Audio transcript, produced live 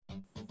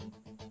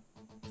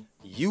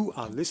You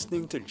are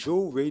listening to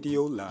Joe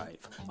Radio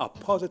Live, a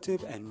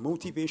positive and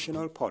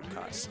motivational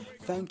podcast.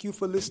 Thank you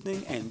for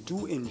listening and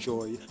do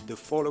enjoy the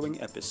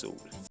following episode.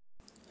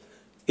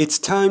 It's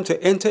time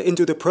to enter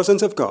into the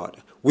presence of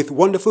God with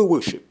wonderful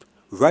worship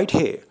right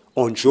here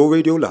on Joe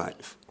Radio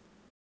Live.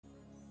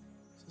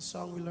 It's a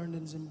song we learned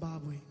in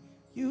Zimbabwe.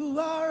 You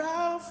are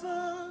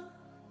Alpha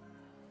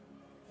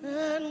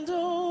and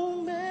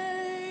Omega.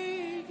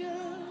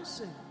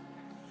 Sing.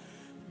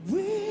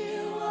 We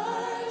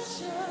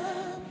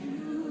worship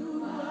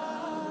you,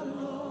 our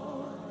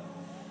Lord.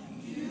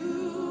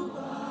 You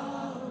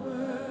are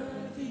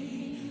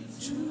worthy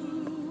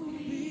to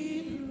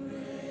be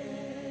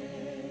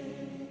praised.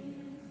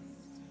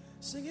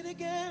 Sing it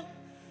again.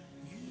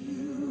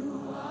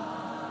 You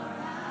are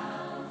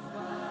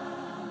Alpha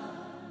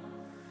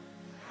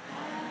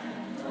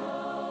and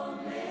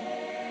Omega.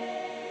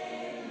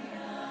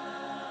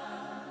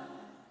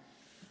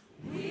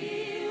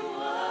 We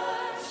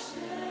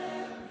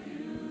worship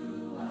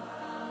you,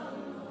 our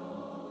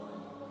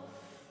Lord.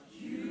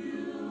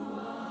 You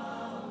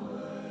are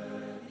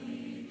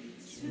worthy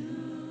to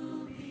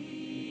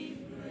be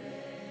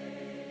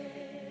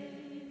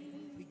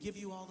praised. We give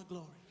you all the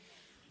glory.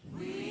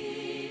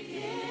 We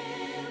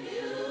give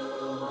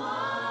you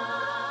all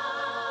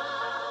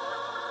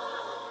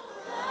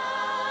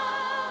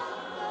the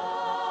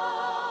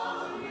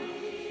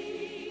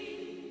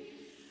glory.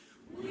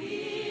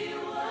 We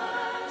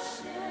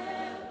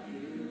worship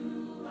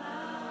you,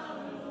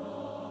 our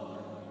Lord.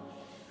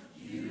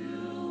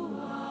 You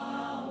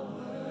are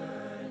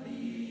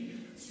worthy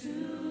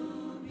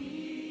to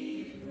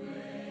be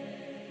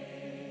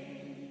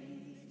praised.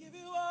 We give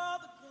you all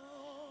the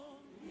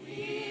glory.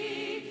 We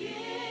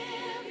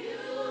give you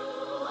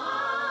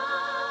all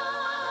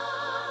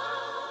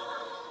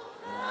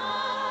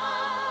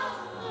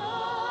the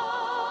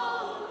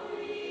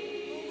glory.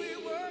 We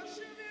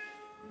worship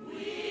you.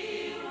 We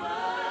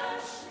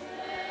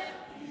worship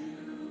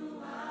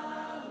you,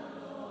 our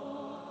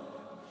Lord.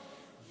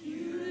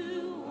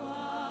 You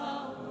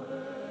are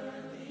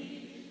worthy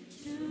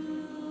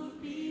to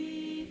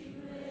be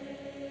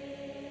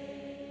praised.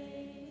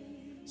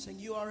 Sing,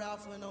 you are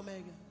Alpha and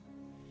Omega.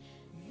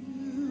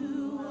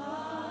 You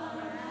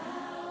are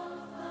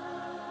Alpha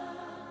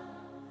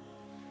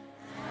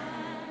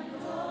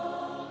and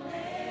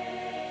Omega.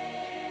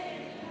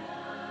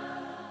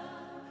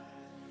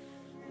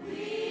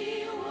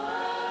 We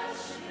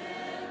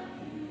worship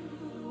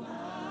you,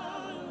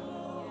 our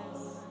Lord.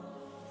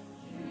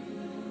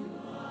 You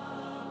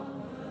are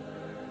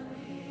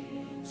worthy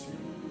to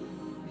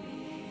be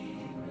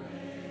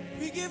praised.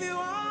 We give you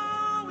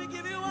all, we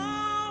give you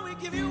all, we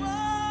give you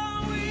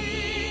all.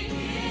 We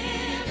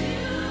give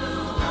you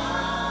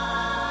all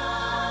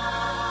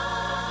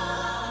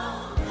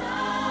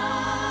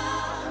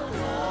the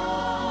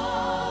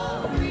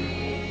glory.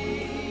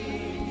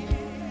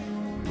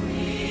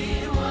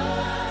 We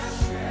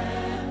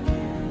worship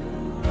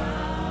you,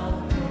 our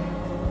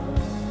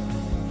Lord.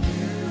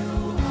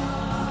 You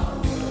are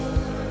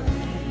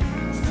worthy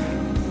to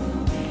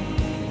be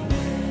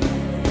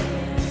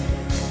praised.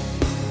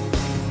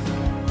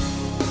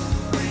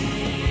 We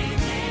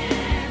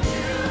give you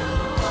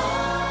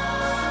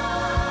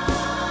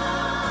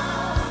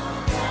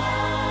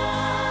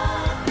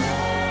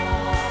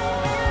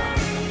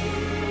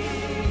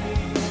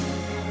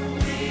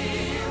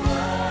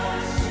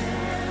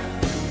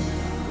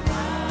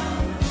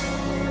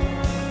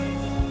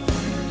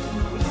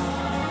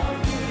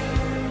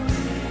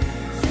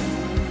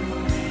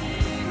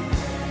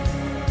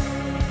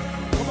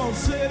Come on,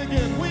 say it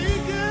again. We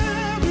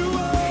give you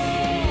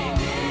all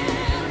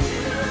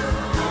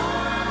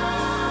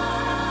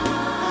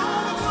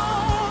the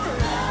glory.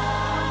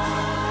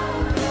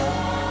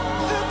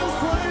 In this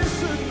place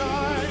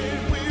tonight,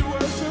 we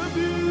worship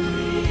you.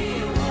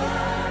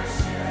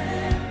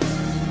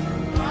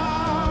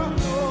 Our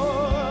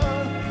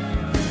Lord,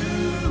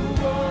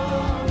 you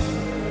are.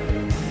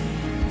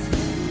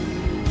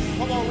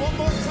 Come on, one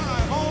more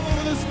time, all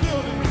over this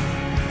building.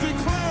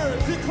 Declare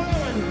it,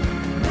 declare it.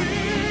 We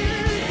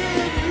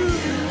give you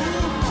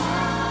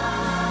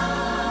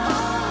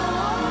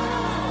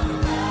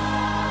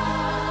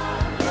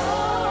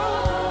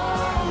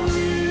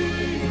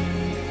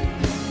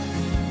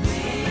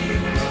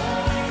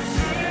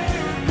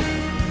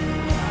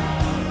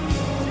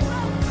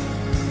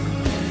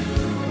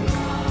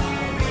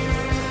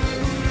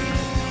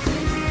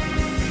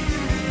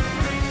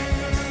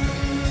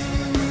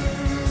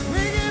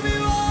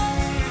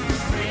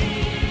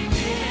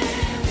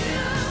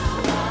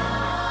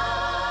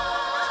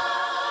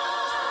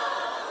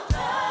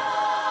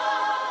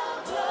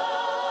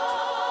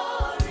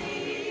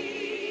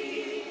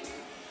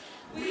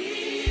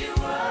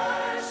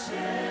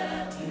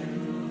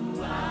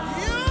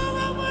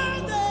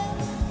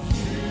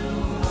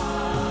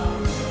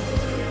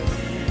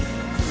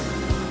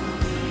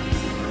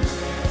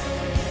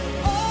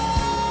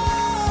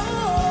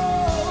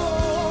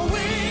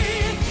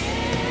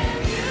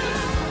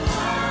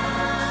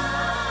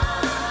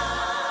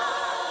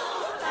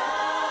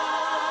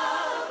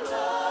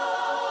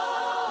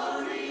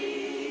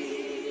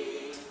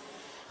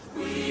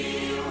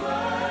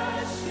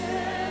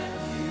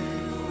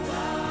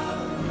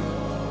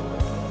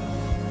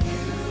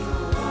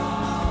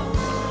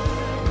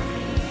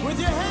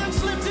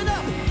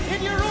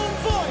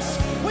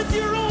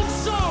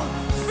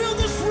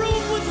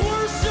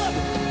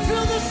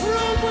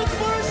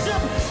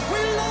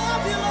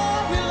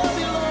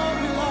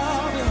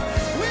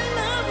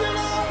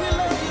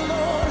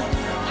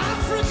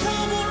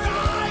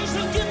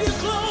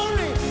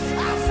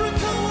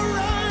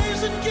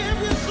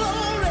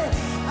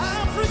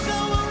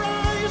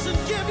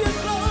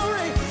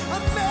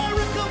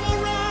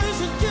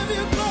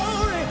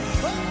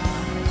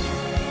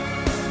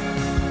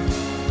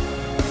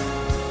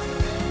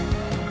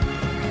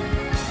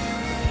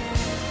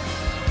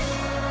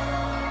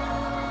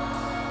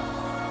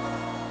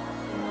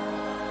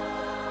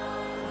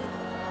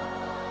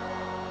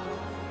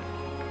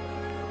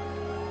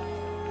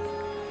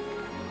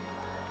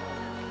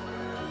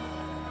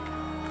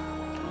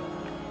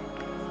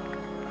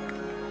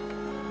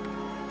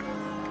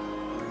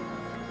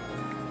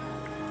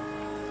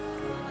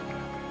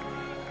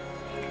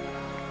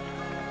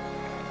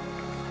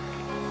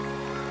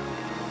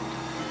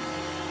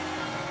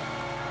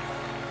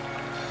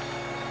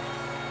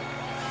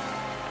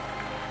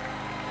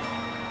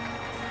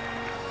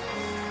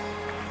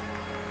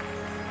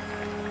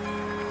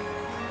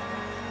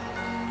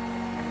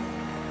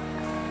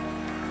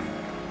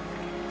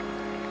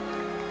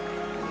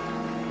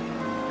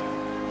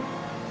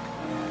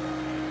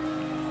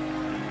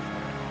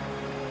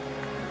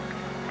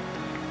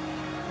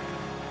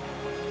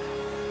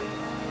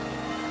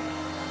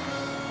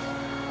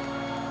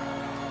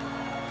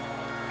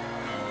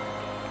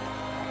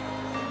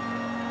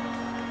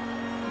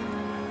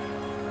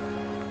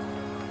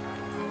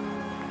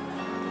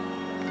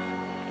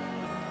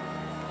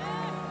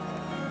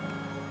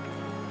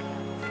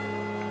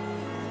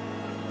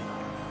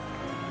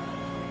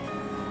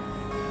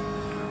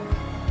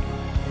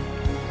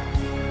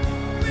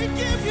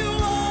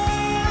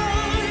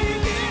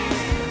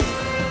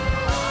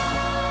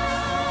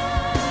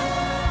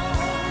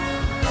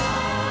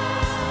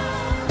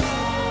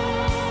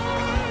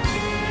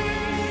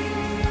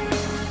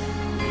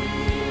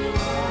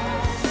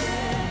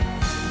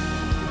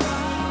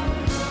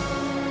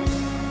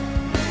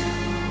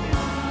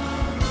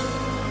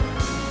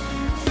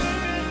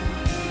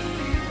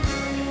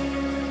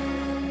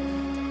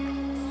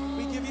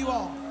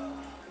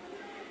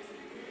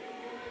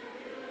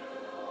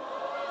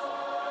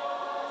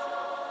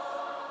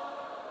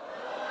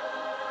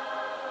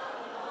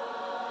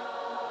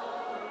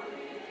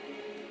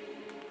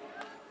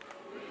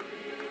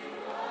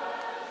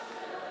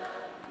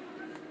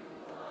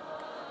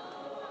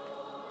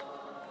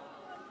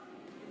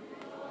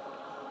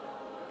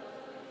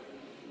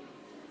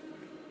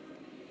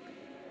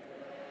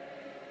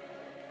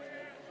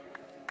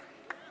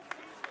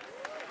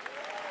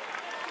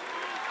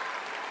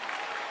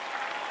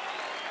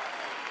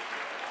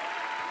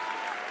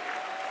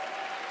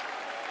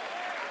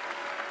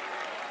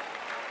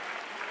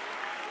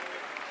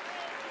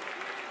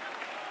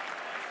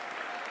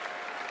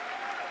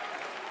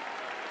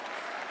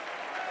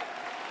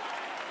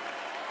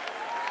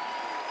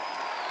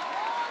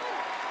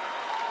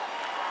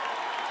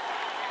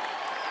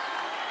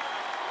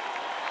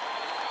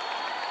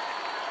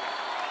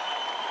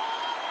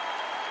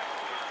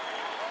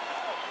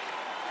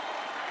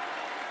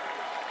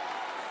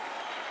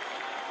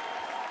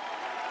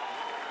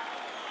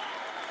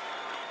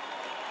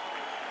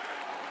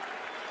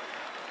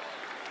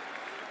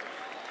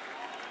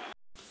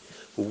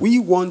We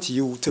want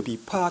you to be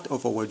part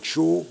of our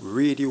Joe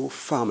Radio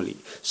family.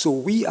 So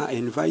we are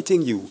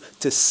inviting you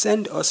to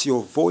send us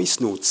your voice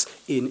notes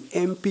in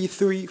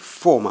MP3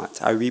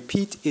 format. I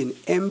repeat, in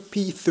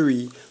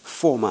MP3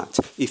 format.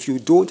 If you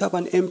don't have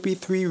an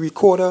MP3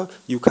 recorder,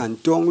 you can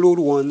download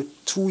one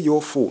to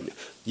your phone.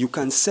 You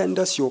can send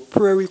us your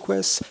prayer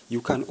requests.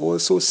 You can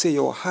also say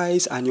your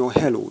highs and your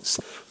hellos.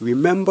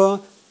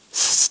 Remember,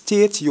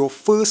 state your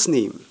first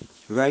name,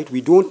 right? We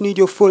don't need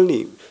your full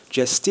name.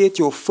 Just state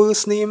your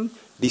first name,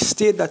 the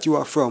state that you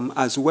are from,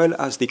 as well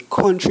as the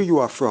country you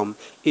are from,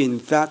 in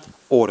that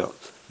order.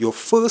 Your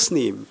first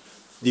name,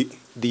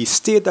 the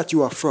state that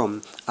you are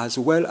from, as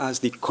well as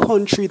the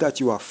country that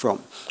you are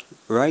from,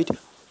 right?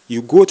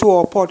 You go to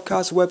our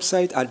podcast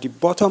website. At the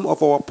bottom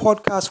of our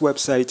podcast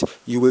website,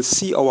 you will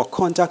see our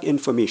contact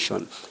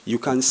information. You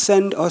can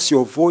send us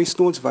your voice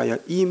notes via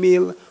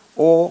email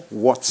or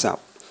WhatsApp.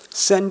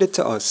 Send it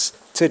to us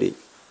today.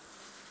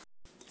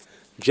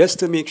 Just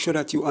to make sure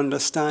that you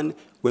understand,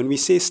 when we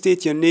say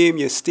state your name,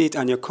 your state,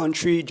 and your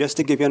country, just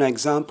to give you an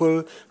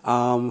example,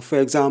 for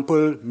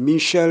example,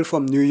 Michelle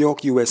from New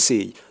York,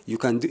 USA. You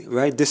can,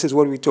 right, this is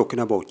what we're talking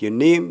about. Your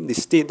name, the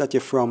state that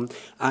you're from,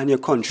 and your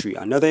country.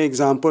 Another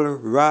example,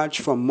 Raj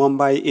from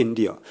Mumbai,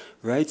 India,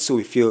 right? So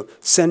if you're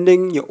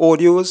sending your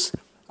audios,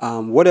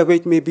 whatever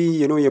it may be,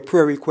 your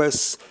prayer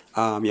requests,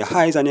 your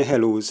highs and your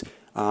hellos,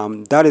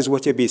 that is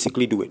what you're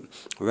basically doing,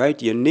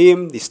 right? Your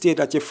name, the state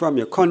that you're from,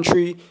 your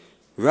country.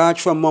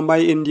 Raj from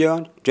Mumbai,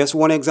 India, just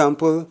one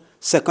example.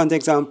 Second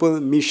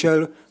example,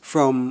 Michelle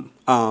from,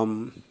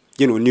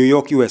 New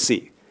York,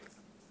 USA.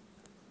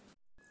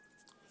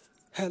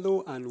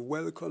 Hello and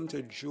welcome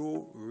to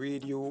Joe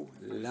Radio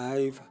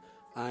Live.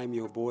 I'm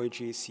your boy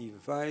JC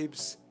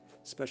Vibes.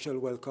 Special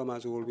welcome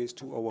as always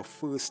to our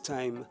first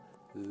time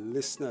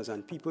listeners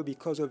and people.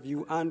 Because of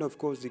you and of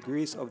course the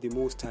grace of the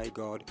Most High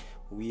God,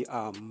 we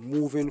are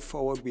moving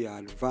forward, we are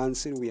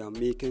advancing, we are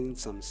making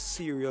some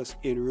serious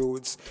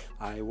inroads.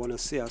 I want to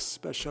say a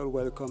special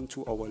welcome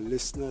to our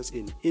listeners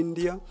in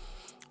India,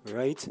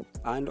 right?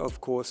 And of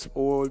course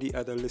all the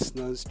other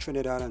listeners,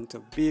 Trinidad and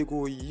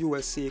Tobago,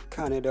 USA,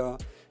 Canada,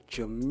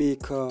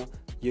 Jamaica,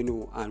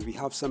 and we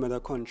have some other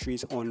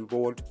countries on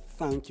board.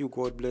 Thank you.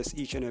 God bless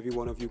each and every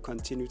one of you.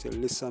 Continue to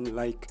listen,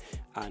 like,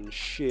 and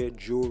share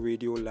Joe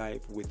Radio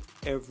Live with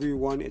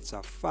everyone. It's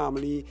a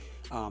family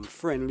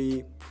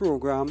friendly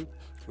program,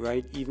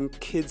 right? Even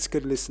kids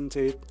could listen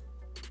to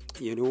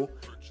it,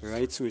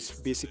 right? So it's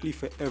basically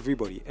for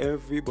everybody.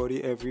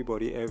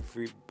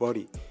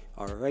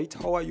 All right.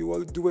 How are you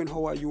all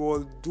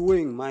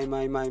doing? My.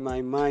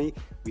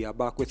 We are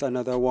back with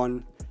another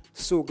one.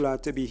 So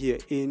glad to be here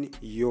in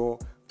your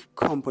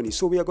company.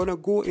 So we are going to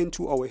go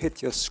into our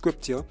Hit Your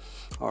Scripture.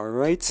 All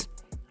right.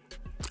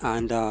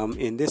 And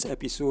in this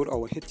episode,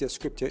 our Hit Your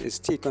Scripture is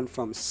taken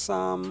from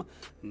Psalm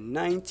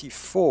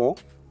 94,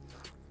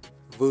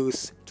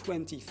 verse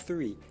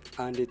 23.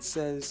 And it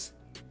says,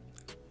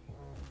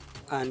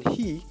 "And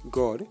he,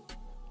 God,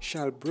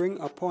 shall bring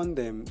upon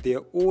them their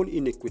own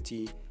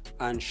iniquity,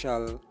 and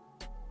shall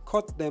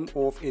cut them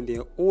off in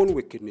their own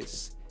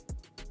wickedness.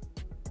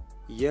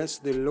 Yes,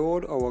 the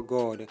Lord our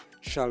God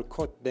shall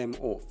cut them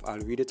off." I'll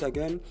read it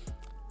again.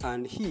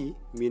 "And he,"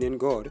 meaning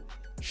God,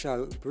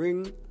 "shall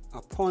bring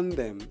upon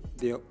them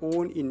their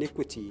own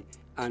iniquity,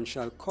 and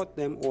shall cut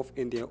them off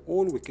in their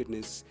own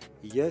wickedness.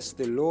 Yes,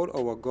 the Lord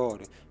our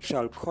God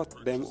shall cut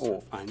them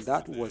off." And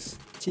that was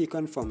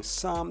taken from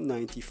Psalm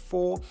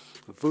 94,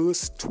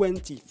 verse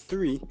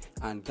 23.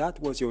 And that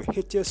was your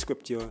Hit Your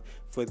Scripture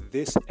for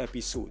this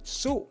episode.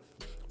 So,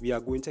 we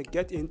are going to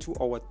get into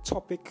our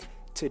topic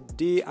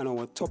today, and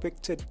our topic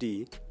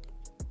today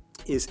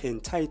is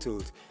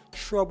entitled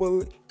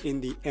 "Trouble in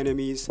the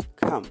Enemy's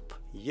Camp."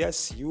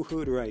 Yes, you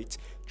heard right.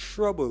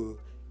 Trouble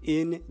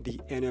in the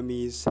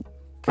enemy's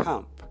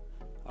camp.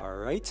 All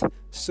right.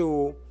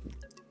 So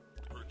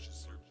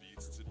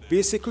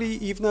basically,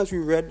 even as we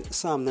read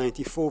Psalm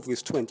 94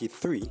 verse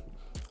 23,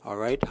 all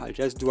right, I'll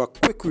just do a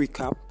quick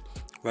recap,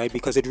 right,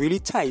 because it really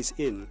ties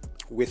in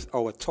with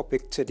our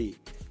topic today,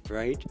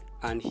 right?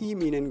 "And he,"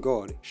 meaning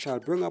God, "shall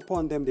bring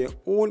upon them their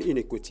own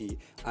iniquity,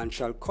 and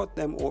shall cut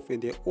them off in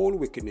their own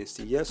wickedness.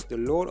 Yes, the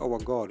Lord our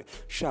God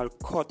shall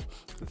cut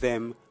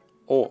them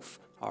off."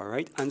 All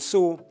right. And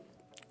so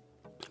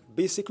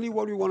basically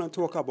what we want to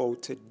talk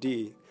about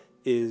today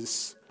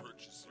is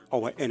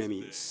our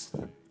enemies.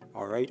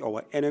 All right.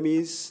 Our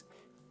enemies,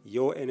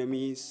 your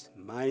enemies,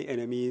 my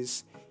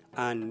enemies,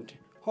 and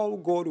how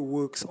God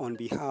works on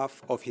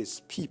behalf of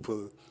his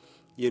people,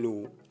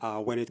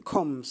 when it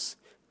comes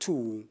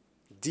to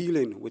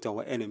dealing with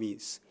our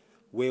enemies,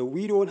 where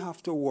we don't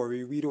have to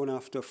worry, we don't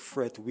have to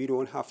fret, we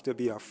don't have to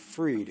be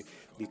afraid,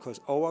 because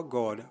our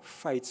God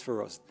fights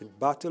for us. The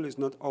battle is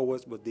not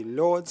ours, but the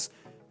Lord's.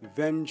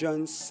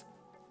 Vengeance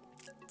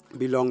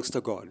belongs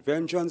to God.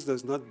 Vengeance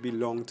does not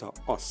belong to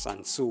us.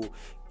 And so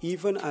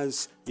even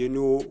as,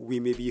 we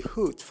may be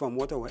hurt from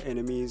what our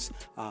enemies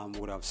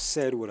would have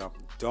said, would have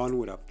done,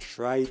 would have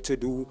tried to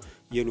do,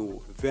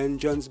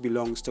 vengeance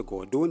belongs to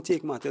God. Don't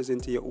take matters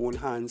into your own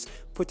hands.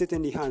 Put it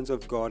in the hands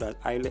of God,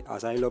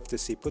 as I love to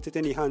say, put it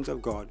in the hands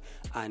of God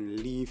and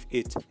leave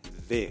it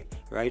there,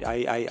 right?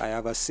 I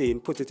have a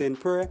saying, put it in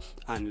prayer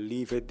and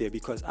leave it there,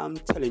 because I'm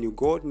telling you,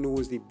 God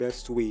knows the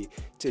best way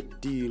to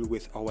deal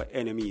with our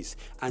enemies.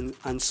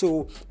 And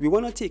so we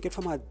want to take it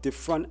from a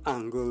different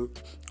angle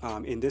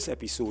in this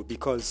episode,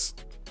 because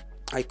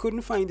I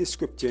couldn't find the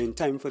scripture in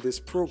time for this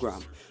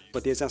program,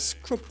 but there's a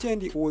scripture in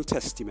the Old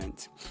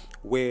Testament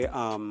where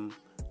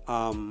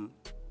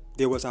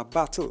there was a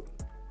battle.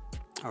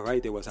 All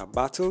right, there was a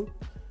battle,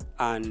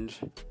 and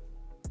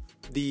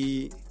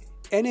the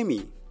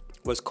enemy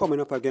was coming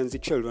up against the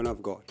children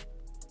of God.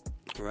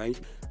 Right?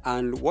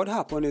 And what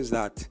happened is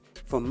that,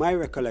 from my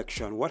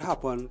recollection, what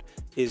happened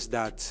is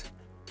that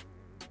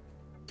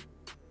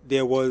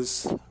there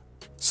was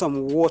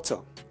some water.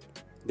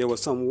 There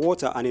was some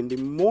water, and in the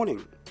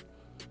morning,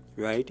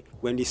 right,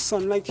 when the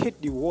sunlight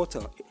hit the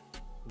water,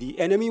 the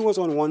enemy was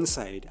on one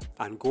side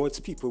and God's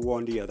people were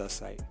on the other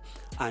side.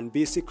 And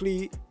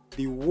basically,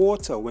 the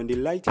water, when the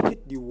light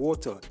hit the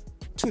water,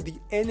 to the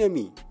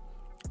enemy,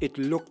 it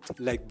looked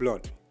like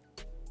blood.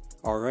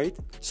 All right?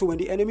 So when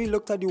the enemy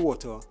looked at the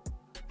water,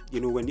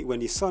 when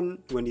the sun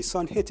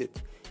hit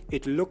it,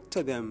 it looked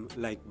to them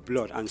like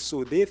blood. And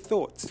so they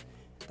thought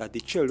that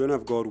the children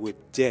of God were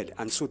dead.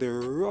 And so they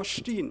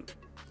rushed in.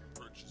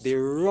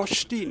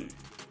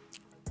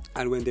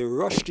 And when they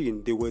rushed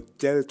in, they were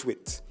dealt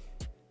with,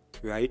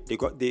 right? They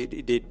got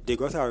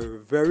a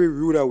very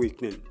rude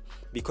awakening,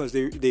 because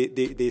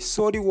they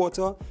saw the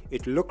water,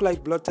 it looked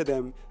like blood to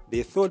them,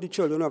 they thought the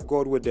children of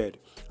God were dead,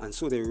 and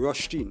so they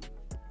rushed in,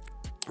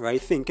 right,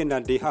 thinking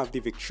that they have the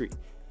victory,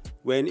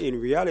 when in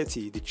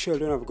reality, the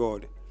children of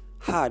God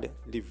had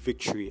the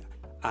victory,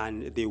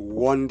 and they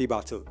won the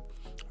battle,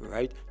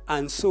 right?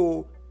 And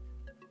so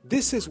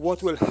this is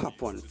what will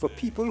happen for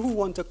people who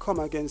want to come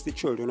against the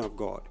children of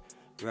God.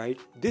 Right?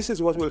 This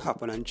is what will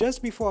happen. And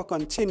just before I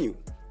continue,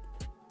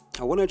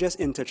 I want to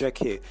just interject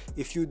here.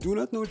 If you do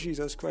not know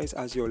Jesus Christ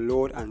as your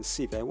Lord and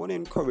Savior, I want to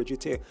encourage you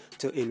to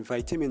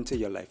invite Him into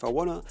your life. I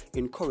want to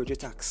encourage you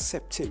to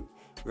accept Him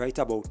right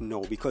about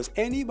now, because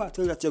any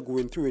battle that you're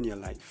going through in your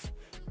life,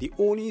 the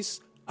only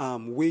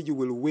way you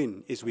will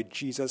win is with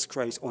Jesus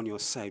Christ on your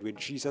side, with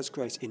Jesus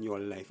Christ in your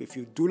life. If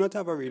you do not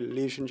have a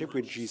relationship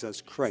with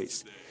Jesus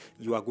Christ,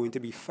 you are going to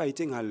be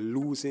fighting a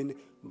losing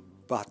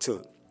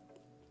battle.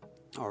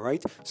 All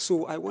right,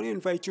 so I want to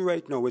invite you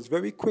right now. It's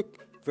very quick,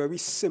 very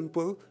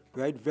simple,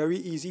 right? Very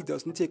easy,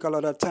 doesn't take a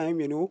lot of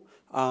time,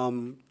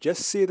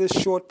 Just say this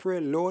short prayer: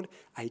 Lord,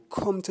 I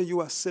come to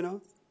you a sinner.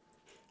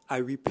 I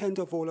repent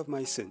of all of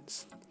my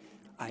sins.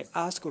 I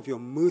ask of your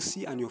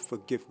mercy and your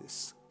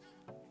forgiveness.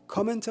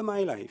 Come into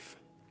my life.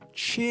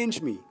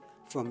 Change me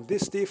from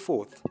this day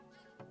forth.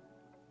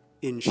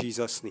 In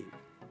Jesus' name.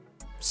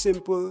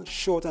 Simple,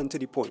 short, and to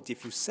the point.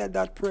 If you said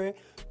that prayer,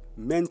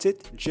 meant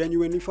it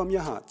genuinely from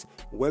your heart,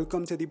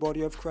 welcome to the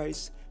body of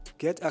Christ.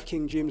 Get a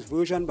King James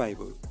Version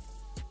Bible,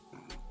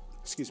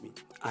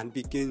 and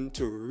begin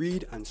to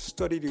read and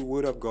study the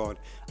Word of God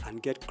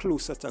and get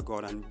closer to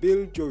God and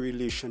build your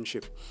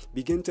relationship.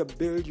 Begin to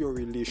build your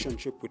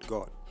relationship with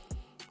God.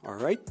 All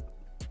right?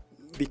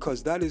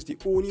 Because that is the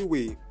only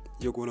way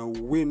you're going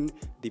to win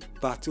the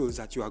battles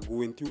that you are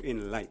going through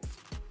in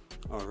life.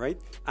 All right?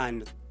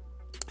 And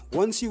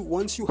once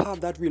you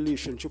have that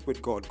relationship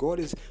with God, God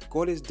is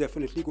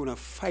definitely going to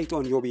fight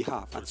on your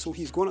behalf, and so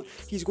He's going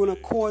to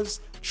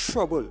cause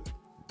trouble.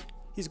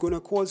 He's going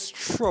to cause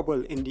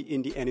trouble in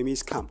the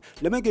enemy's camp.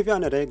 Let me give you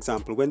another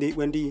example. When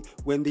the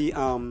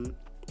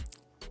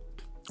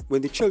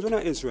children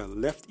of Israel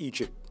left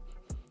Egypt,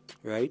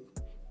 right,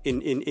 in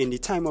the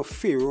time of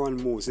Pharaoh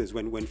and Moses,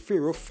 when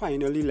Pharaoh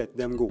finally let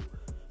them go,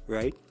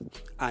 right,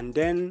 and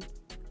then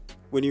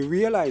when he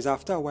realized,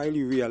 after a while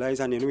he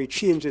realized, and he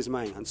changed his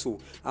mind. And so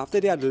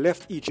after they had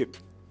left Egypt,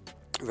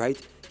 right,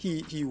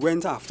 he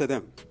went after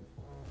them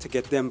to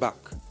get them back.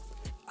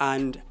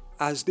 And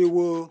as they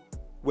were,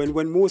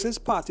 when Moses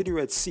parted the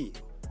Red Sea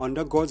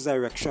under God's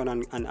direction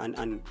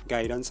and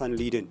guidance and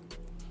leading,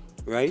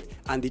 right,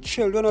 and the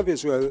children of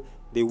Israel,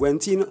 they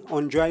went in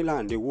on dry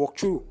land. They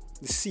walked through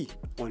the sea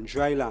on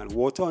dry land,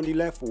 water on the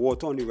left,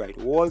 water on the right,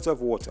 walls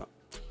of water,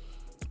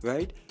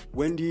 right?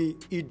 When the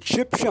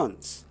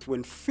Egyptians,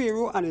 when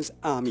Pharaoh and his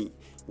army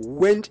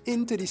went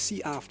into the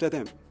sea after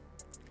them,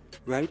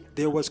 right,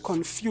 there was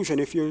confusion.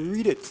 If you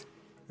read it,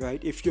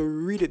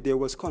 there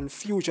was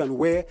confusion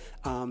where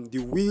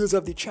the wheels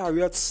of the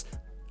chariots,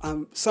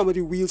 some of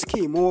the wheels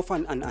came off,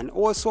 and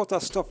all sorts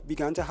of stuff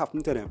began to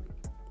happen to them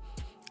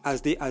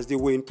as they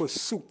were in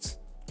pursuit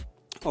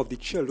of the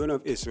children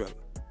of Israel,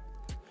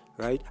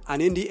 right?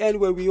 And in the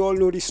end, well, we all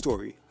know the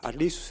story. At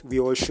least we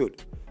all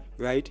should.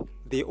 Right?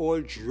 They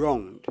all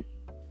drowned.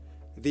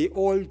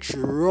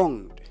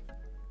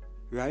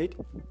 Right?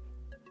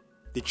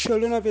 The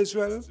children of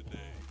Israel,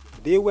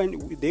 they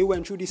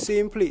went through the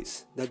same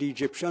place that the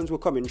Egyptians were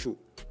coming through.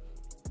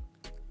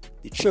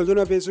 The children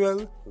of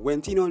Israel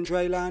went in on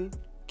dry land,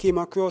 came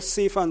across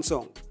safe and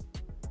sound.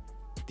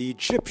 the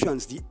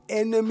Egyptians, the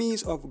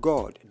enemies of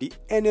God, the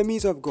enemy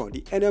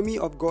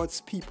of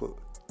God's people,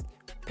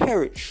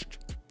 perished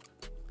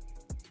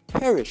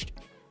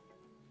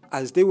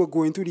as they were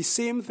going through the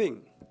same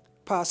thing,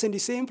 passing the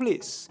same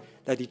place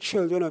that the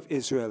children of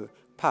Israel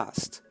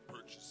passed.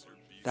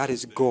 That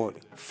is God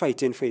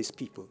fighting for his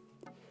people.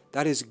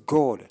 That is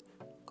God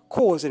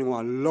causing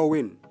or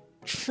allowing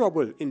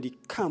trouble in the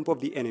camp of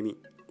the enemy.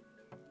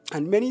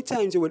 And many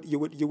times you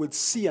would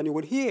see and you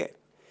would hear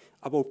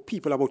about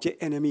people, about your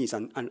enemies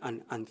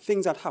and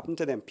things that happen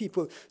to them.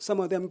 People, some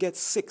of them get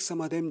sick, some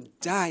of them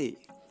die.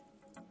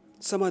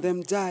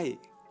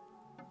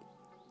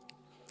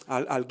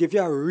 I'll give you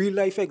a real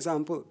life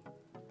example.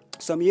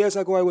 Some years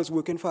ago, I was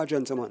working for a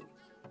gentleman,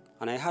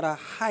 and I had a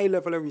high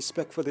level of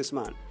respect for this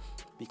man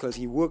because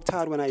he worked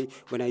hard. When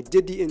I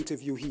did the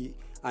interview,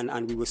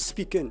 and we were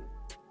speaking,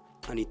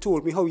 and he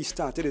told me how he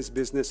started his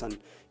business, and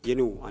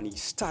he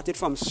started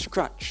from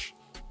scratch,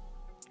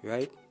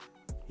 right?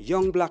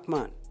 Young black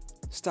man,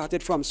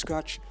 started from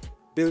scratch,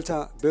 built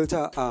a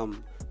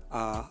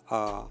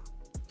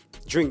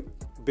drink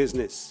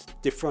business,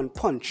 different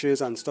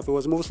punches and stuff. It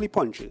was mostly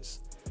punches.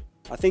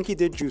 I think he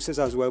did juices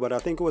as well, but I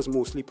think it was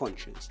mostly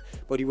punches.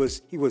 But he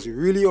was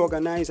really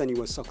organized and he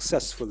was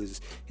successful.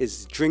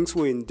 His drinks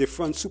were in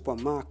different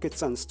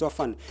supermarkets and stuff.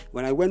 And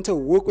when I went to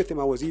work with him,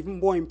 I was even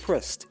more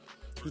impressed.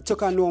 He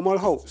took a normal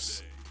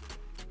house.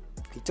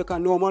 He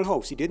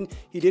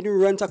didn't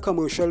rent a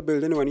commercial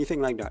building or anything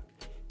like that.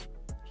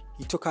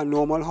 He took a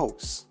normal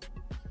house,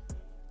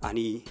 and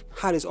he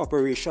had his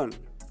operation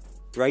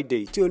right there.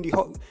 He turned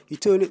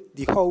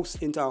the house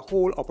into a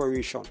whole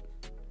operation.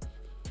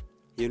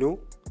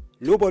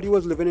 Nobody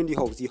was living in the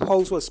house. The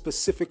house was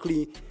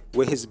specifically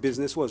where his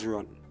business was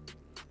run.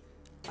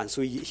 And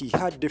so he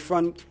had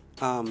different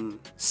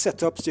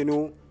setups,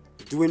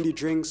 doing the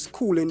drinks,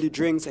 cooling the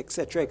drinks,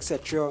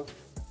 etc.,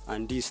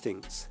 and these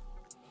things.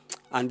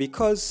 And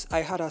because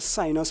I had a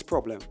sinus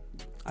problem,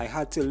 I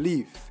had to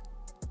leave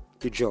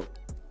the job.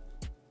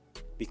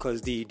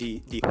 Because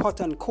the hot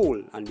and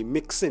cold and the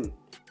mixing,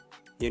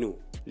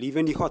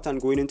 leaving the hot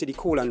and going into the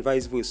cold and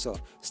vice versa,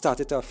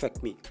 started to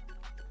affect me.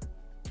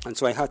 And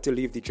so I had to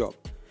leave the job.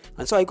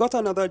 And so I got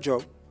another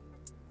job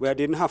where I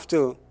didn't have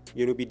to,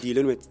 be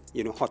dealing with,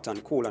 hot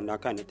and cold and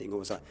that kind of thing. It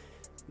was a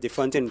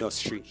different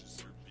industry.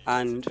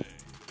 And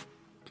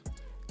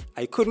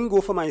I couldn't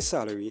go for my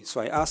salary, so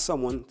I asked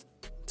someone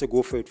to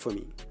go for it for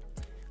me.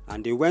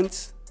 And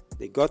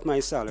they got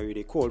my salary,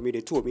 they called me, they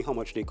told me how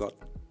much they got.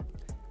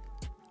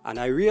 And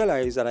I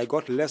realized that I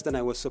got less than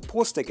I was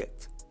supposed to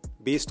get,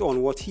 based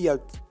on what he had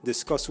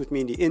discussed with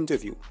me in the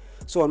interview.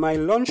 So on my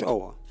lunch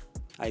hour,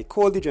 I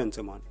called the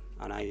gentleman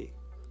and I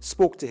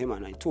spoke to him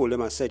and I told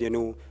him, I said,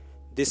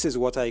 this is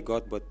what I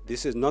got, but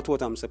this is not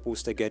what I'm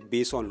supposed to get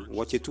based on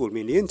what you told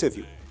me in the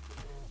interview.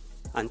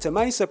 And to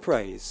my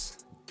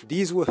surprise,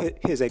 these were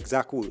his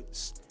exact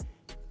words.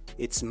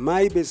 It's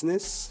my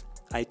business.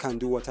 I can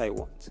do what I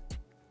want.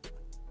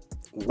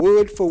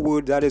 Word for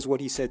word, that is what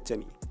he said to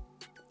me.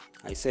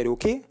 I said,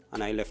 okay,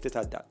 and I left it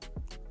at that.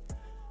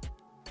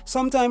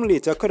 Sometime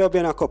later, could have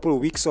been a couple of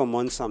weeks or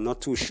months, I'm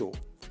not too sure.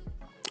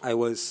 I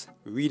was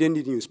reading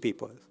the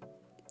newspapers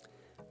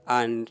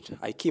and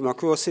I came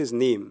across his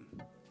name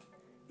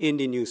in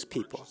the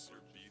newspaper.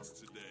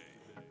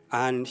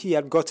 And he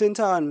had got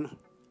into an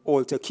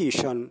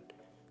altercation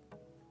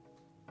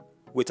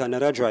with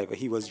another driver.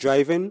 He was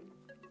driving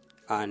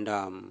and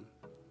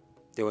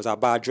there was a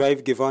bad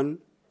drive given.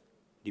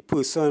 The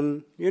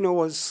person,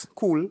 was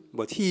cool,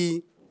 but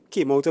he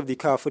came out of the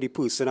car for the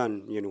person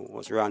and,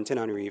 was ranting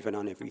and raving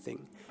and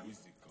everything.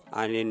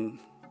 And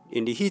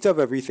in the heat of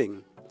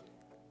everything,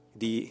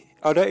 the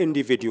other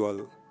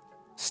individual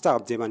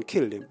stabbed him and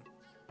killed him.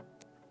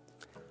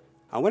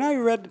 And when I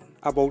read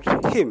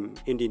about him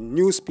in the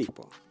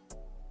newspaper,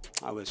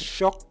 I was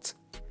shocked.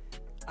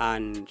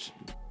 And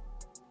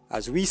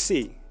as we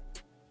say,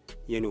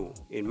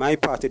 in my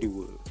part of the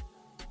world,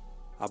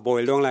 I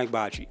boiled down like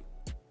Baji.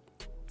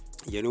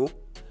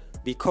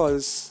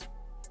 Because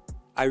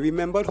I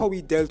remembered how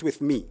he dealt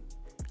with me.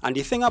 And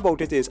the thing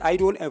about it is, I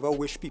don't ever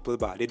wish people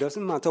bad. It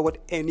doesn't matter what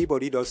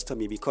anybody does to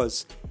me,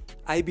 because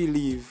I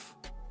believe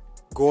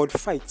God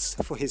fights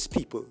for his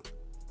people.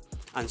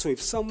 And so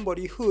if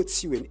somebody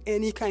hurts you in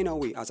any kind of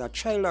way, as a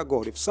child of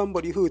God, if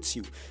somebody hurts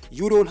you,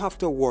 you don't have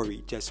to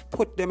worry. Just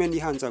put them in the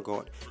hands of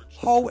God.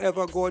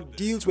 However God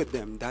deals with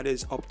them, that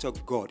is up to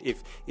God.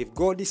 If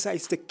God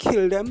decides to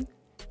kill them,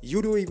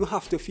 you don't even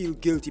have to feel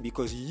guilty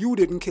because you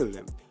didn't kill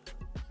them.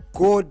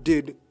 God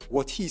did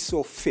what he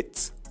saw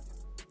fit.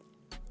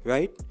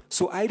 Right?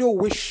 So I don't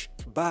wish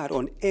bad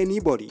on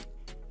anybody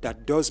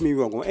that does me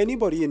wrong, or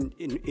anybody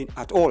in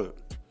at all.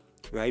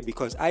 Right?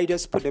 Because I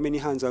just put them in the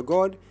hands of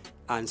God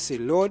and say,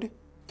 Lord,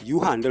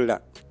 you handle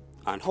that.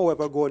 And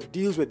however God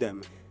deals with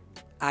them,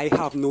 I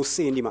have no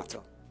say in the matter.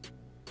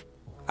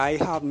 I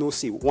have no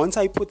say. Once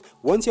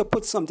you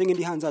put something in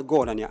the hands of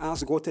God and you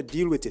ask God to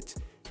deal with it,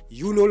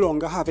 you no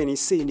longer have any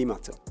say in the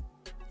matter,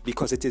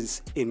 because it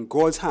is in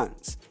God's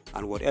hands.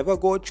 And whatever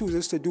God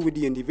chooses to do with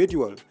the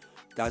individual,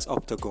 that's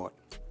up to God.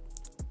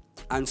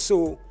 And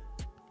so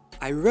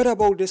I read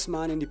about this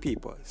man in the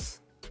papers,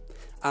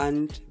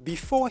 and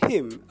before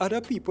him, other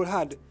people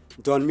had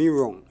done me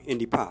wrong in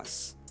the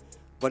past,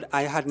 but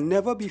I had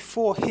never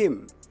before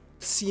him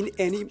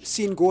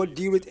seen God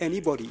deal with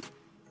anybody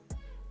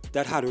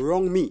that had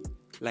wronged me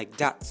like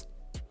that.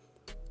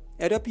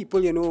 Other people,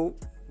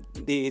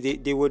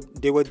 they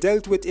were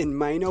dealt with in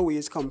minor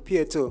ways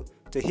compared to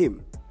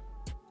him,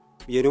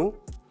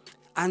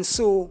 and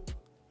so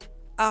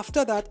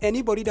after that,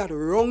 anybody that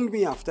wronged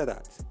me after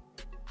that,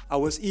 I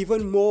was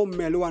even more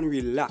mellow and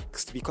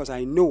relaxed because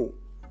I know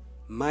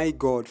my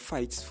God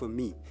fights for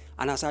me.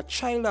 And as a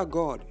child of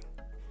God,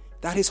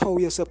 that is how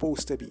you're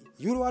supposed to be.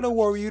 You don't want to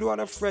worry, you don't want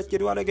to fret, you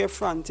don't want to get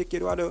frantic, you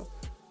don't want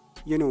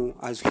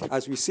to,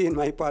 as we say in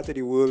my part of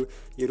the world,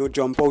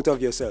 jump out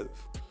of yourself.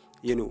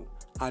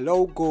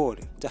 Allow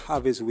God to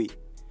have his way.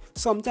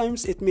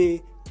 Sometimes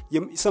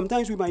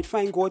we might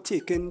find God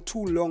taking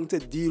too long to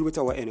deal with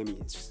our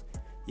enemies.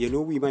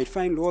 We might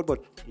find, Lord,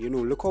 but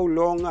look how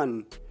long,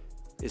 and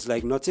it's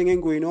like nothing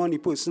ain't going on. The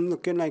person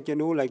looking like,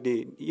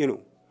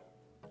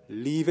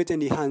 leave it in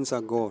the hands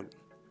of God.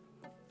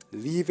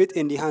 Leave it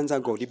in the hands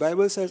of God. The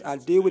Bible says a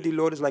day with the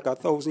Lord is like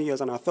 1,000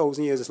 years, and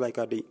 1,000 years is like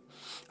a day.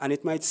 And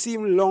it might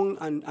seem long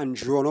and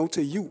drawn out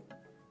to you,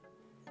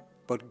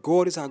 but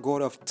God is a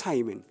God of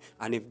timing.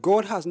 And if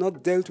God has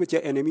not dealt with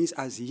your enemies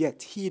as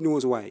yet, he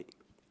knows why.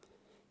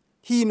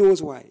 He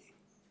knows why.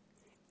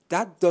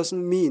 That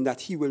doesn't mean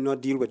that he will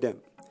not deal with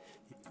them.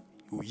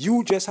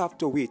 You just have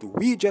to wait.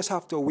 We just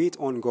have to wait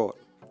on God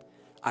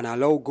and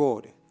allow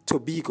God to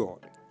be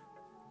God.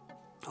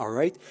 All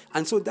right?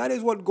 And so that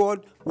is what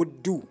God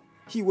would do.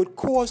 He would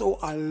cause or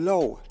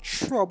allow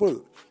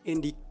trouble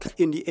in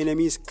the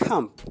enemy's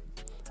camp.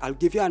 I'll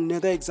give you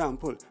another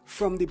example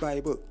from the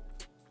Bible.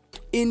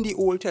 In the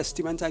Old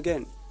Testament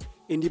again,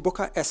 in the book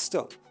of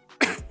Esther,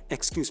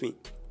 excuse me,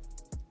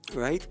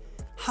 right?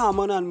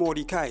 Haman and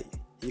Mordecai.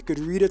 You could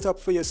read it up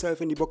for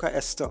yourself in the book of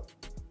Esther,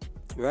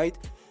 right?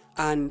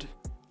 And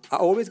I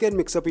always get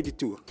mixed up with the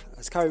two.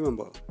 I can't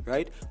remember,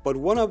 right? But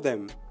one of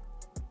them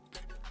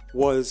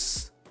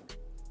was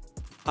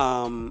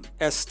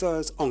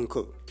Esther's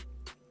uncle,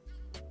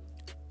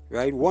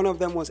 right? One of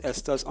them was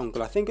Esther's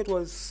uncle. I think it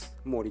was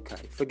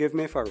Mordecai. Forgive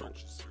me if I'm wrong,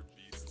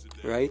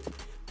 right?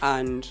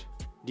 And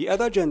the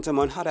other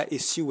gentleman had an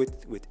issue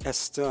with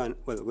Esther, and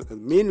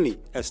mainly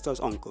Esther's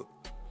uncle.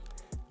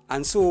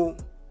 And so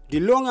the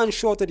long and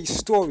short of the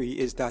story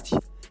is that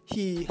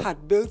he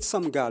had built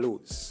some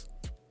gallows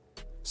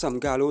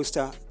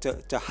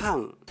to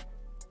hang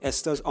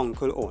Esther's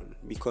uncle on,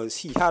 because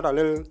he had a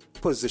little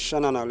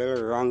position and a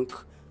little rank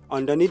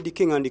underneath the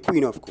king and the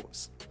queen, of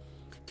course.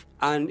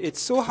 And it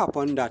so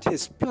happened that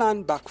his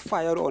plan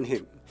backfired on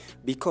him,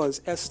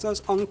 because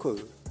Esther's uncle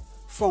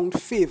found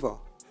favor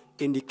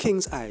in the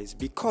king's eyes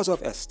because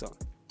of Esther.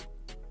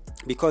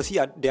 Because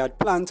they had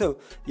planned to,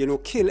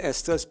 kill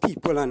Esther's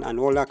people and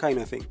all that kind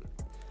of thing.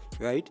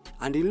 Right?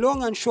 And the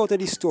long and short of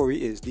the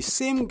story is the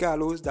same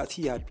gallows that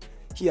he had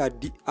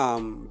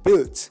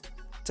built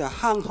to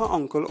hang her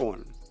uncle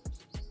on.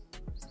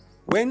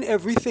 When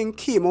everything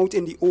came out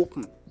in the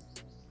open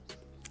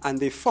and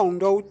they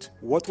found out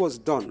what was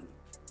done,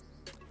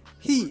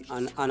 he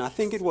and I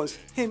think it was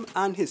him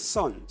and his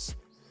sons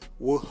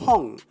were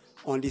hung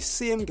on the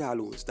same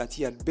gallows that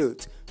he had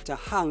built to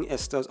hang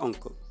Esther's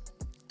uncle.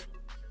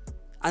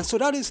 And so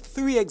that is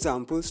 3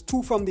 examples,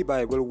 2 from the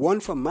Bible, 1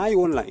 from my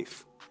own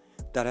life,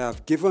 that I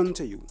have given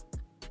to you,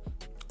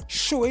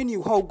 showing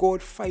you how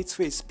God fights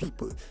for his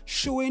people,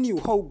 showing you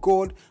how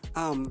God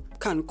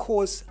can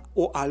cause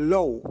or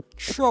allow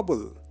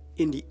trouble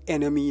in the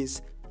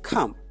enemy's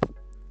camp,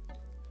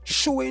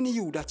 showing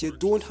you that you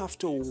don't have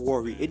to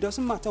worry. It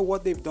doesn't matter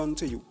what they've done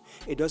to you.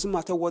 It doesn't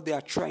matter what they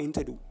are trying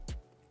to do.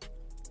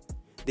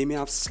 They may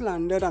have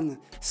slandered and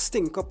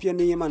stink up your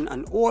name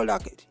and all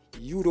that.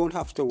 You don't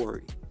have to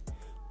worry.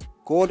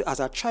 God, as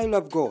a child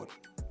of God,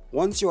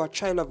 once you're a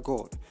child of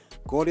God,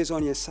 God is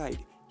on your side.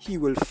 He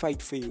will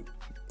fight for you.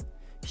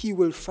 He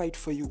will fight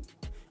for you.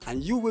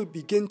 And you will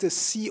begin to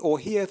see or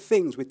hear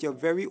things with your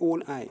very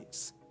own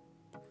eyes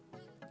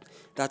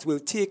that will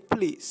take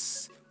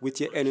place with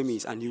your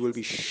enemies, and you will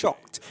be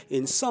shocked.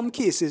 In some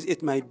cases,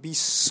 it might be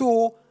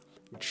so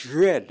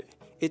dread,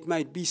 it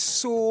might be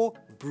so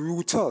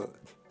brutal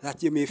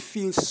that you may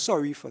feel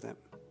sorry for them,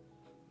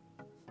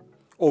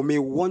 or may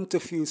want to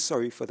feel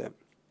sorry for them.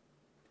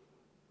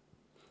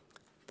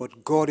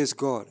 But God is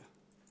God.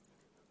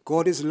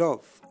 God is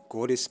love.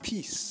 God is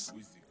peace.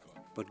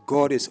 But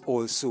God is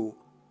also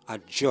a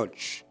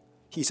judge.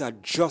 He's a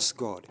just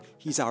God.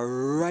 He's a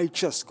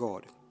righteous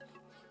God.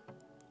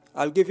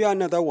 I'll give you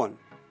another one.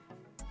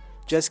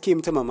 Just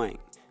came to my mind.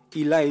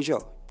 Elijah.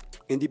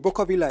 In the book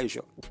of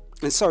Elijah.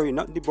 Sorry,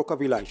 not the book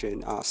of Elijah.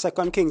 In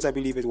 2 Kings, I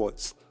believe it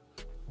was.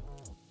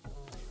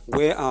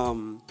 Where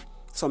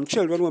some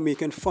children were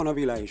making fun of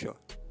Elijah.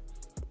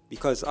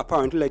 Because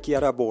apparently he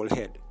had a bald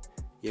head.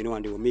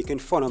 And they were making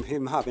fun of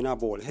him having a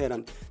bald head.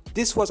 And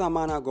this was a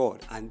man of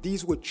God. And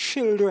these were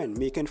children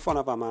making fun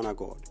of a man of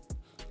God.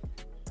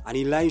 And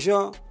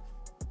Elijah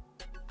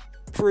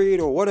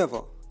prayed or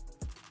whatever.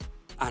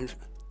 And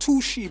 2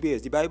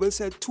 she-bears, the Bible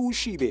said 2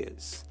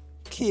 she-bears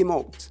came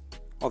out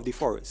of the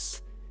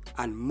forest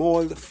and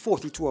mauled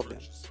 42 of them.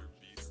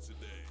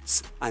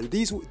 And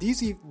these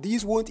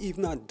weren't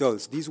even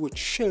adults. These were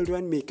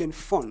children making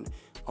fun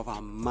of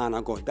a man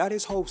of God. That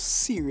is how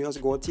serious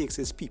God takes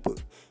his people.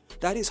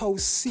 That is how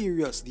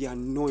serious the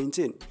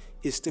anointing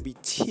is to be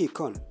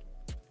taken.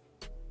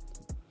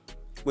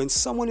 When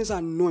someone is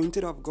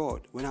anointed of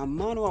God, when a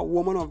man or a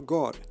woman of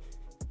God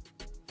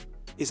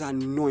is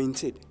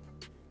anointed,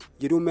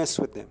 you don't mess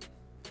with them.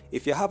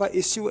 If you have an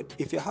issue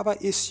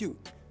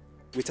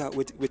with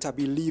a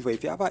believer,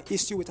 if you have an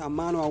issue with a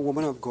man or a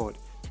woman of God,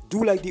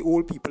 do like the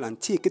old people and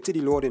take it to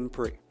the Lord in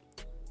prayer.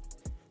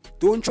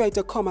 Don't try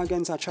to come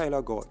against a child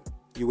of God.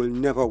 You will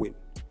never win.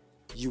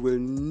 You will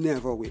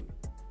never win.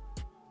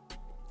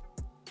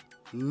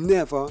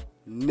 Never,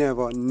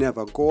 never,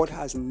 never. God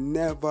has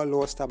never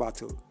lost a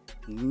battle.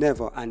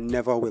 Never and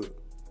never will.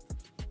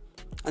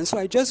 And so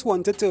I just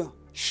wanted to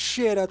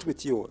share that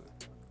with you all.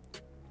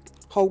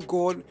 How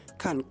God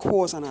can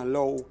cause and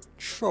allow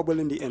trouble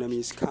in the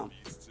enemy's camp.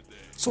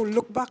 So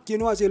look back,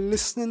 as you're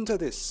listening to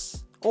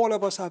this. All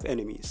of us have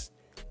enemies.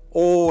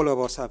 All of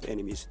us have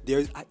enemies.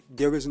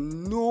 There is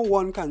no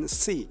one can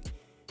say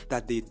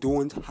that they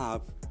don't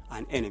have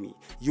an enemy.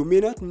 You may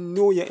not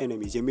know your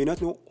enemies. You may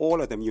not know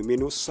all of them. You may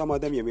know some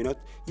of them. You may not,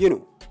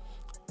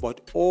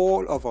 But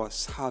all of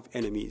us have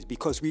enemies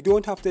because we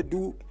don't have to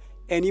do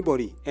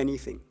anybody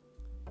anything.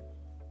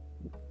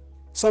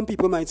 Some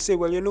people might say,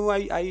 well,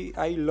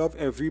 I love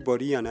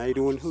everybody and I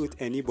don't hurt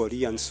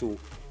anybody. And so,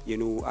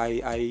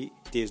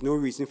 there's no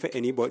reason for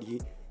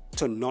anybody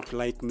to not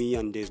like me,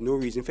 and there's no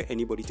reason for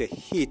anybody to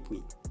hate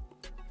me.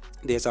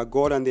 There's a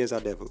God and there's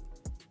a devil.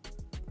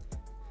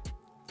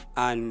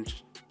 And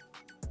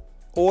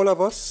all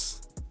of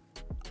us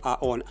are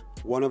on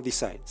one of the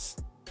sides.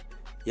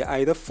 You're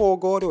either for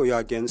God or you're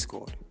against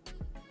God.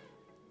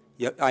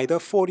 You're either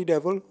for the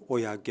devil or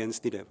you're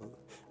against the devil.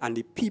 And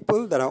the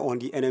people that are on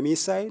the enemy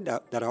side,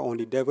 that are on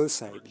the devil's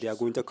side, they are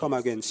going to come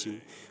against you,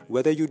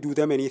 whether you do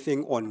them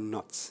anything or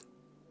not.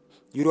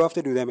 You don't have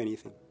to do them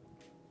anything.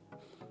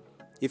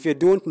 If you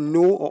don't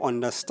know or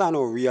understand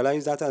or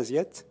realize that as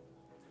yet,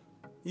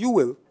 you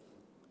will.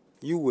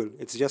 You will.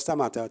 It's just a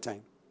matter of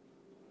time.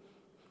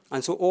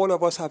 And so all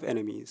of us have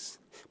enemies.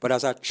 But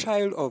as a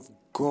child of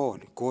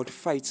God, God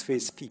fights for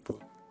his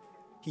people.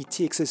 He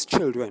takes his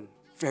children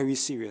very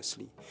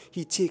seriously.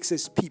 He takes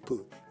his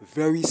people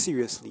very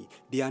seriously.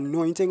 The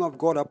anointing of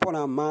God upon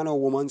a man or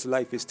woman's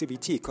life is to be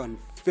taken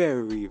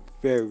very,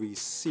 very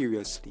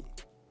seriously.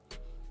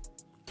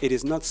 It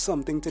is not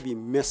something to be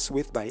messed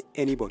with by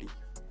anybody.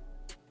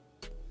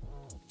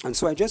 And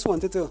so I just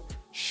wanted to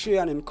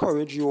share and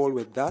encourage you all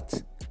with that,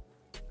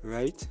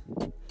 right?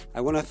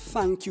 I want to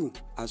thank you,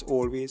 as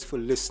always, for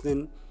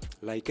listening,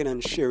 liking,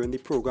 and sharing the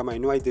program. I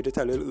know I did it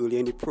a little earlier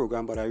in the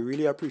program, but I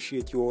really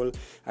appreciate you all.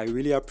 I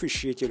really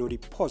appreciate, the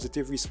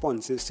positive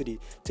responses to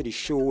the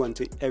show and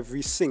to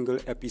every single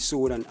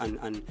episode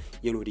and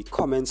the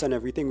comments and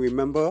everything.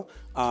 Remember,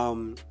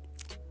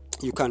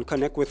 you can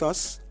connect with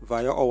us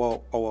via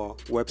our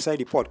website,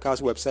 the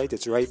podcast website.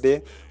 It's right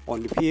there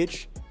on the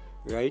page.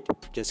 Right?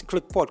 Just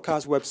click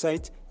podcast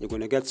website. You're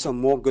going to get some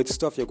more good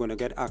stuff. You're going to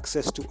get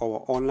access to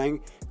our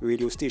online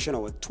radio station,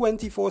 our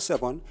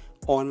 24/7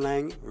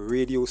 online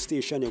radio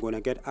station. You're going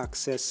to get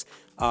access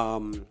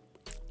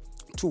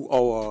to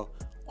our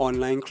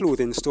online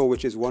clothing store,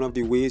 which is one of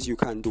the ways you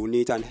can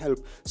donate and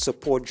help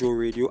support Joe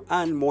Radio,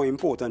 and more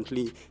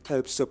importantly,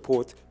 help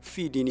support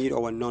Feed the Need,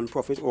 our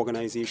non-profit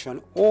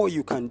organization. Or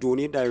you can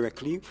donate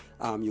directly.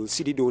 You'll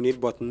see the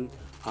donate button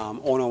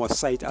on our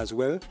site as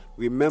well.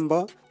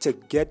 Remember to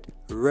get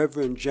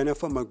Reverend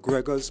Jennifer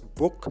McGregor's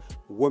book,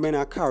 Women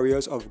Are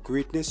Carriers of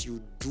Greatness.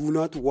 You do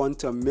not want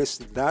to miss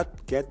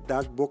that. Get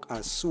that book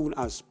as soon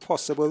as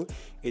possible.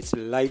 It's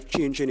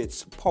life-changing.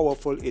 It's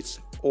powerful. It's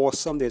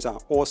awesome. There's an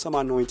awesome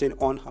anointing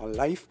on her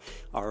life.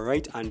 All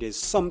right. And there's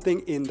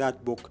something in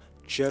that book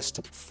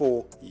just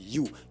for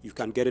you. You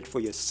can get it for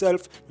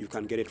yourself. You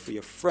can get it for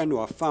your friend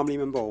or a family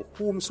member or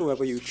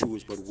whomsoever you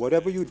choose. But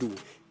whatever you do,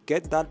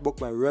 get that book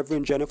by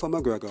Reverend Jennifer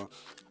McGregor.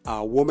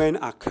 Women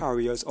Are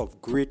Carriers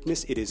of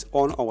Greatness. It is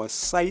on our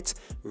site,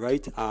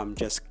 right?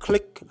 Just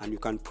click and you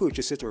can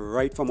purchase it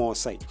right from our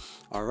site.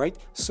 All right.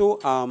 So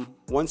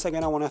once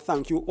again, I want to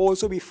thank you.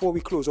 Also, before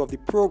we close off the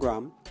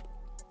program,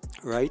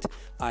 right,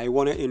 I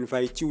want to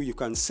invite you. You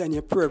can send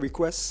your prayer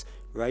requests.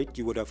 Right,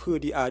 you would have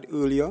heard the ad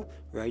earlier.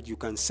 Right, you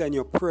can send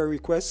your prayer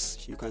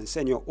requests. You can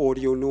send your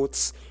audio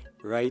notes.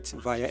 Right,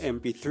 via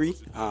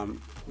MP3.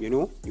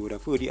 You would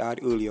have heard the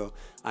ad earlier,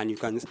 and you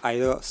can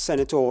either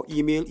send it to our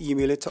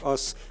email it to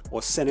us,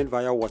 or send it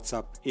via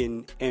WhatsApp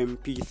in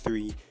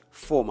MP3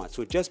 format.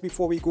 So just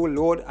before we go,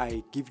 Lord,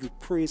 I give you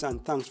praise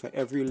and thanks for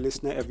every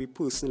listener, every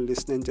person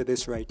listening to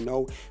this right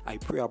now. I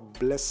pray a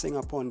blessing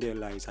upon their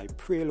lives. I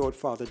pray, Lord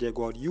Father, dear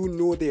God, you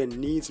know their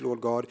needs,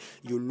 Lord God.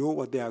 You know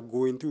what they are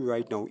going through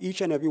right now.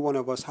 Each and every one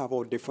of us have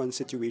our different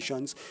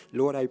situations.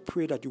 Lord, I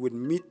pray that you would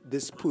meet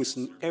this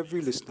person,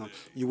 every listener.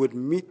 You would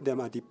meet them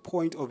at the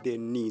point of their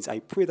needs. I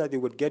pray that they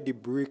would get the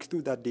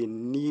breakthrough that they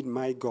need,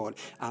 my God.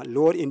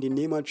 Lord, in the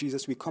name of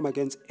Jesus, we come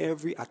against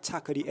every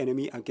attack of the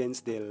enemy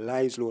against their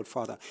lives, Lord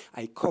Father.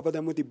 I cover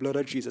them with the blood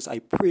of Jesus. I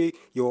pray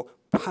your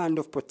hand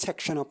of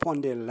protection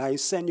upon their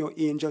lives. Send your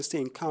angels to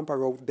encamp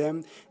around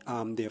them,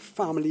 their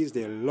families,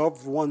 their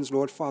loved ones,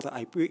 Lord Father.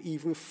 I pray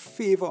even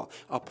favor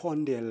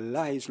upon their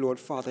lives, Lord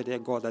Father, dear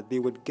God, that they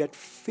would get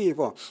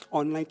favor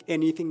unlike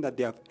anything that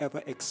they have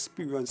ever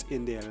experienced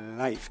in their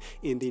life.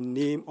 In the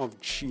name of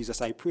Jesus,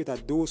 I pray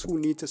that those who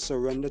need to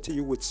surrender to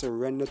you would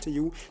surrender to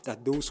you,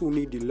 that those who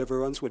need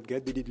deliverance would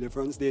get the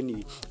deliverance they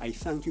need. I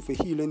thank you for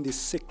healing the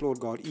sick, Lord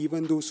God,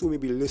 even those who may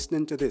be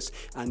listening to this,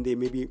 and they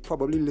may be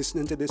probably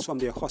listening to this from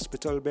their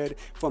hospital bed,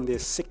 from their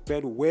sick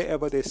bed,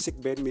 wherever their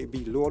sick bed may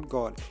be, Lord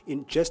God,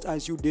 just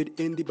as you did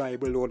in the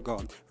Bible, Lord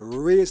God.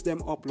 Raise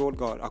them up, Lord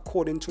God,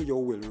 according to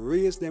your will.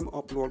 Raise them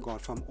up, Lord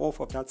God, from off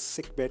of that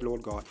sick bed,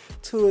 Lord God.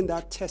 Turn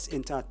that test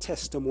into a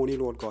testimony,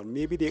 Lord God.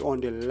 Maybe they're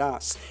on the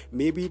last.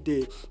 Maybe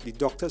the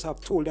doctors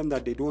have told them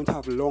that they don't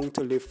have long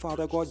to live.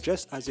 Father God,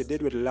 just as you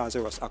did with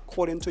Lazarus,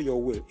 according to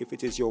your will. If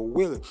it is your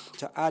will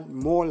to add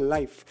more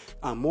life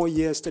and more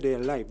years to their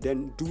life,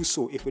 then do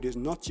so. If it is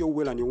not your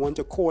will and you want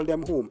to call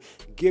them home,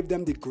 give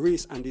them the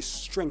grace and the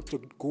strength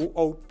to go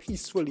out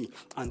peacefully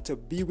and to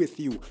be with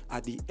you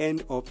at the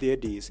end of their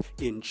days,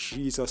 in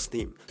Jesus'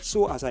 name.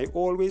 So as I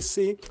always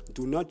say,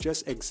 do not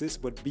just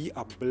exist but be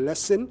a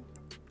blessing.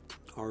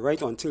 All right,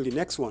 until the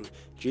next one,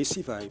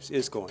 JC Vibes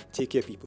is gone. Take care, people.